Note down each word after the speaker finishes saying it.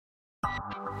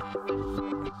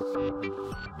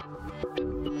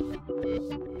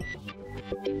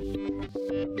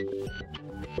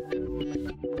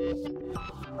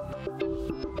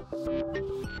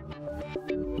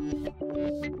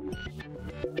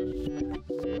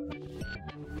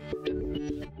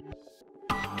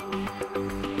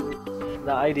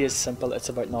The idea is simple. It's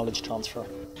about knowledge transfer,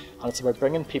 and it's about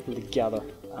bringing people together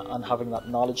and having that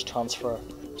knowledge transfer.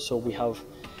 So we have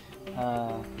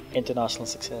international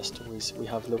success stories, we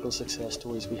have local success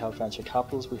stories, we have venture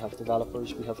capitals, we have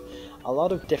developers, we have a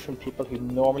lot of different people who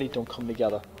normally don't come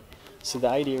together. So the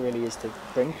idea really is to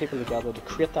bring people together, to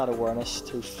create that awareness,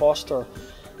 to foster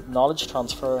knowledge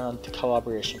transfer and to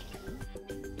collaboration.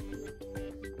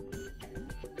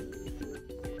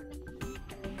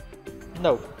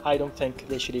 No, I don't think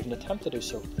they should even attempt to do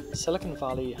so. Silicon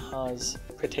Valley has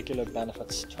particular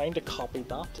benefits. Trying to copy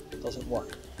that doesn't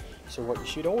work. So what you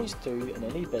should always do in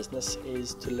any business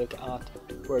is to look at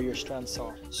where your strengths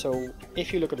are. So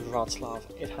if you look at Wrocław,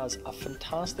 it has a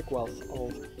fantastic wealth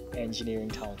of engineering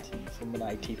talent from an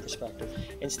IT perspective.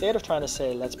 Instead of trying to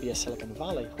say, let's be a Silicon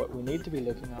Valley, what we need to be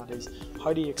looking at is,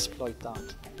 how do you exploit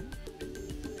that?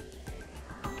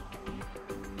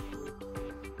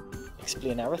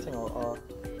 Explain everything, or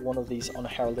one of these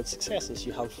unheralded successes.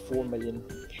 You have 4 million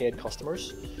paid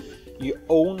customers. You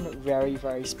own very,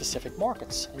 very specific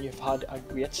markets, and you've had a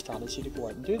great strategy to go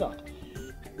out and do that.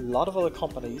 A lot of other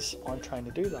companies aren't trying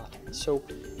to do that. So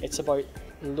it's about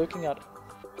looking at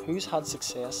who's had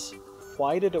success,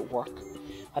 why did it work,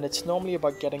 and it's normally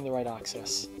about getting the right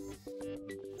access.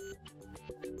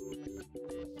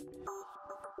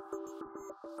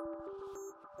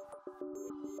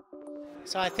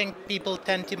 So I think people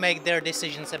tend to make their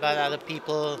decisions about other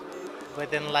people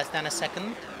within less than a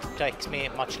second. It takes me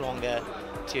much longer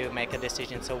to make a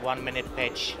decision, so 1 minute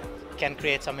pitch can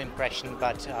create some impression,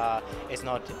 but it's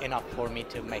not enough for me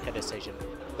to make a decision.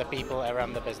 The people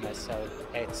around the business, so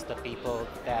it's the people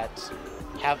that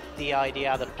have the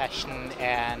idea, the passion,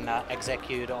 and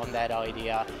execute on that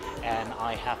idea, and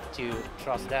I have to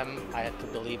trust them, I have to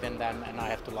believe in them, and I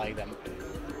have to like them.